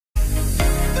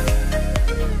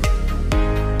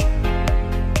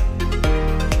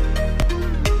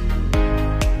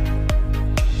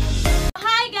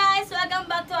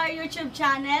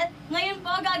ulit. Ngayon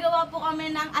po, gagawa po kami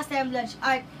ng assemblage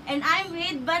art. And I'm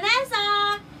with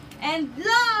Vanessa, and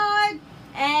Lord,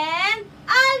 and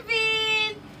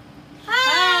Alvin!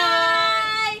 Hi!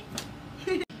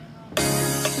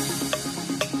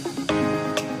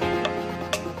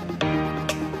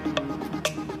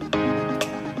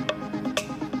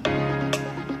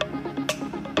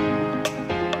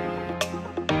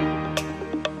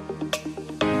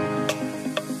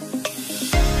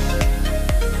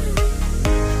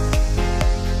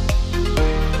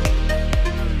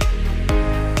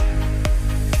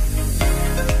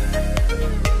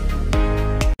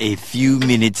 A few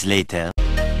minutes later.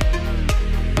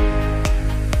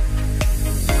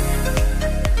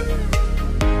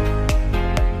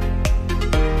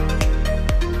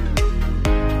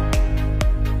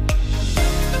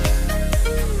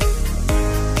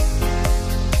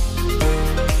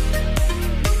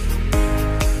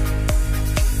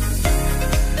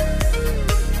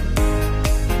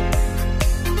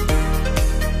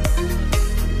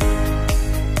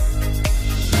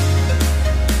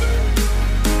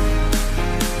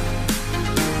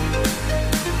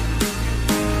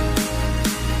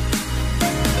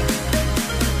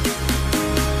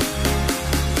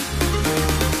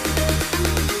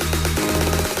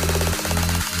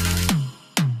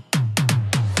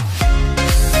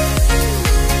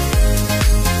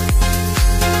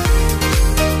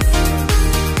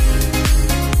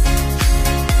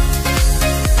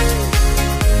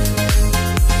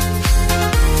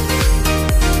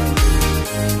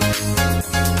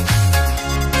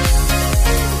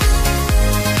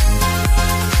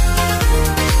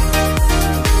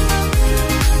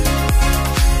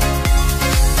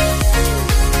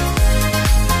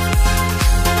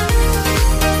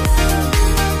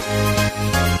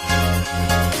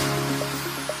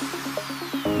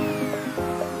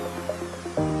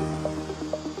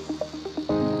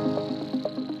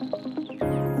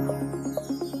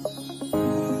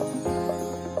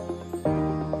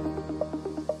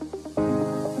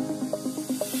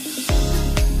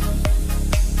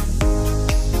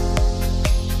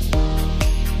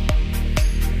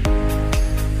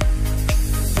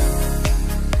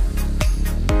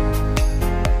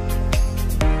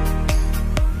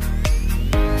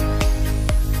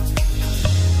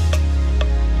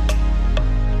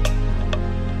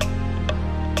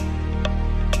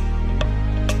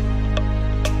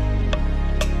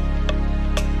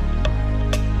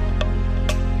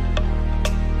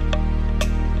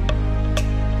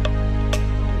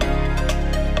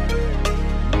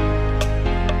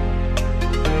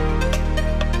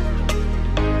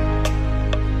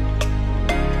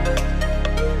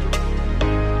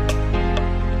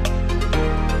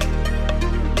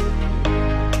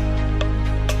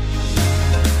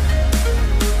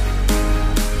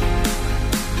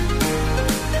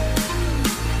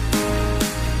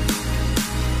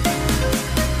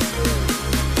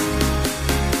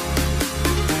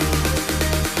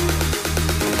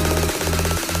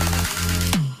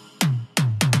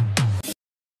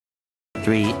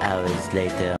 Three hours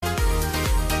later.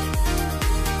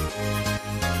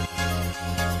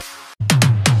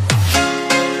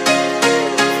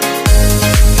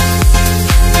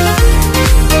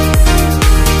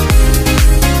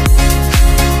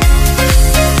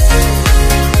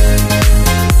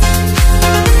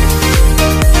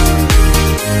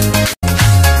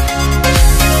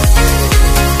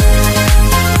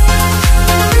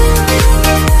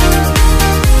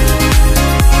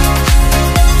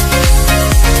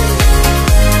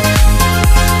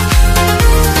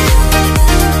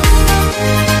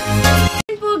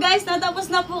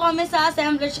 Kami sa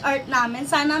assemblage art namin.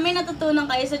 Sana may natutunan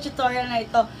kayo sa tutorial na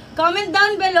ito. Comment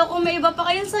down below kung may iba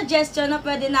pa kayong suggestion na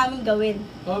pwede namin gawin.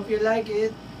 Hope you like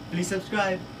it. Please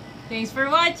subscribe. Thanks for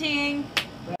watching!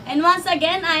 And once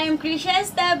again, I am Krisha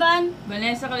Esteban,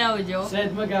 Vanessa Claudio,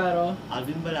 Sed Magaro,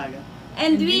 Alvin Balaga,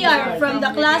 and we are from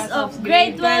the class of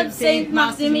Grade 12 St.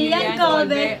 Maximilian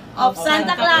Colbe of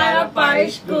Santa Clara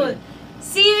Parish School.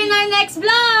 See you in our next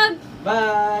vlog!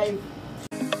 bye!